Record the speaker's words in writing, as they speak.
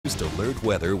Just Alert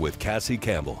Weather with Cassie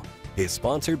Campbell is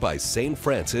sponsored by St.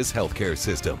 Francis Healthcare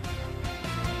System.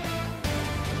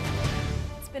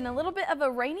 It's been a little bit of a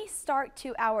rainy start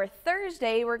to our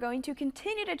Thursday. We're going to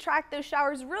continue to track those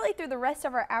showers really through the rest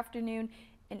of our afternoon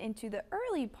and into the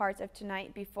early parts of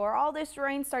tonight. Before all this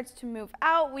rain starts to move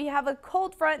out, we have a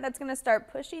cold front that's going to start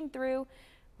pushing through,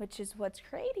 which is what's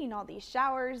creating all these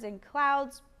showers and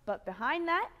clouds. But behind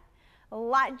that, a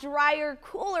lot drier,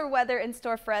 cooler weather in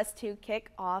store for us to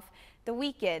kick off the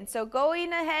weekend. So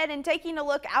going ahead and taking a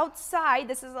look outside,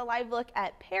 this is a live look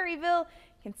at Perryville.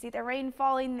 You can see the rain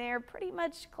falling there, pretty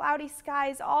much cloudy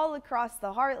skies all across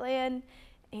the heartland,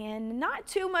 and not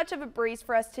too much of a breeze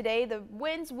for us today. The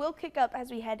winds will kick up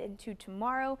as we head into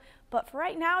tomorrow, but for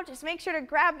right now, just make sure to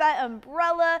grab that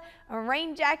umbrella, a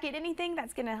rain jacket, anything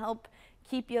that's going to help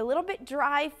keep you a little bit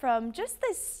dry from just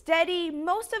this steady,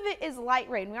 most of it is light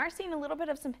rain. We are seeing a little bit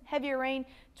of some heavier rain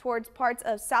towards parts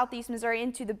of southeast Missouri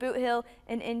into the Boot Hill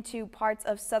and into parts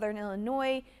of southern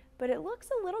Illinois, but it looks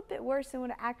a little bit worse than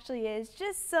what it actually is.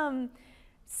 Just some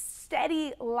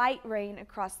steady light rain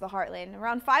across the heartland.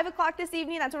 Around 5 o'clock this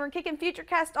evening, that's when we're kicking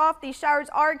Futurecast off. These showers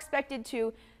are expected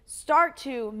to start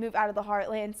to move out of the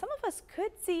heartland. Some of us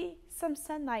could see some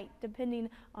sunlight depending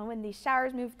on when these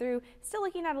showers move through. Still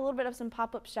looking at a little bit of some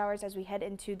pop-up showers as we head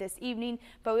into this evening,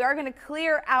 but we are going to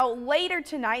clear out later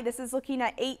tonight. This is looking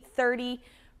at 8:30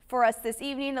 for us this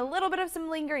evening. A little bit of some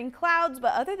lingering clouds,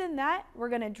 but other than that, we're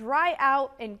going to dry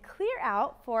out and clear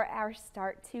out for our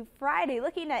start to Friday.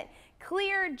 Looking at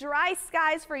clear, dry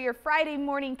skies for your Friday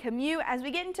morning commute. As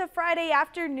we get into Friday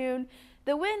afternoon,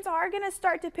 the winds are going to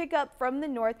start to pick up from the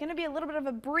north. Going to be a little bit of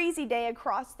a breezy day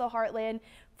across the heartland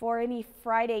for any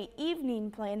Friday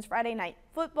evening plans. Friday night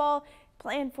football,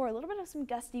 plan for a little bit of some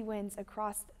gusty winds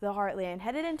across the heartland.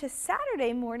 Headed into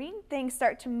Saturday morning, things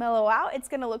start to mellow out. It's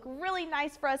going to look really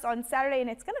nice for us on Saturday, and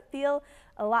it's going to feel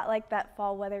a lot like that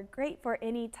fall weather. Great for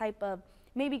any type of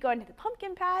maybe going to the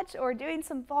pumpkin patch or doing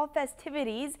some fall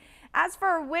festivities. As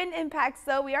for wind impacts,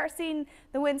 though, we are seeing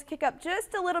the winds kick up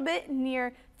just a little bit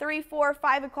near 3, 4,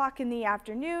 5 o'clock in the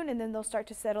afternoon, and then they'll start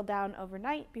to settle down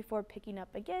overnight before picking up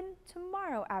again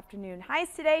tomorrow afternoon. Highs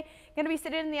today going to be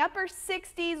sitting in the upper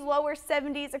 60s, lower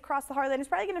 70s across the heartland. It's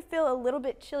probably going to feel a little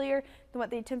bit chillier than what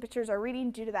the temperatures are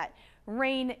reading due to that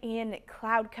rain and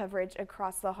cloud coverage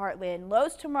across the heartland.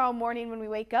 Lows tomorrow morning when we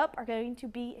wake up are going to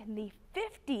be in the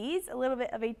 50s, a little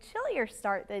bit of a chillier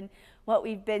start than what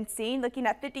we've been seeing. Looking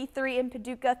at 53 in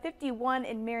Paducah, 51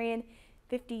 in Marion,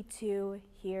 52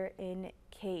 here in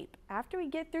Cape. After we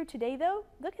get through today, though,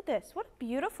 look at this. What a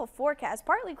beautiful forecast.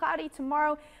 Partly cloudy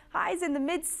tomorrow, highs in the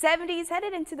mid 70s,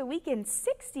 headed into the weekend,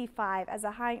 65 as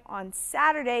a high on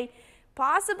Saturday,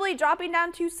 possibly dropping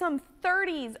down to some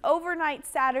 30s overnight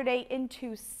Saturday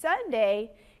into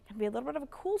Sunday. Going to be a little bit of a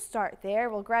cool start there.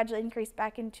 We'll gradually increase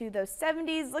back into those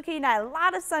 70s, looking at a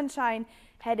lot of sunshine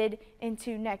headed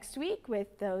into next week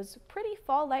with those pretty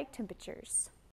fall-like temperatures.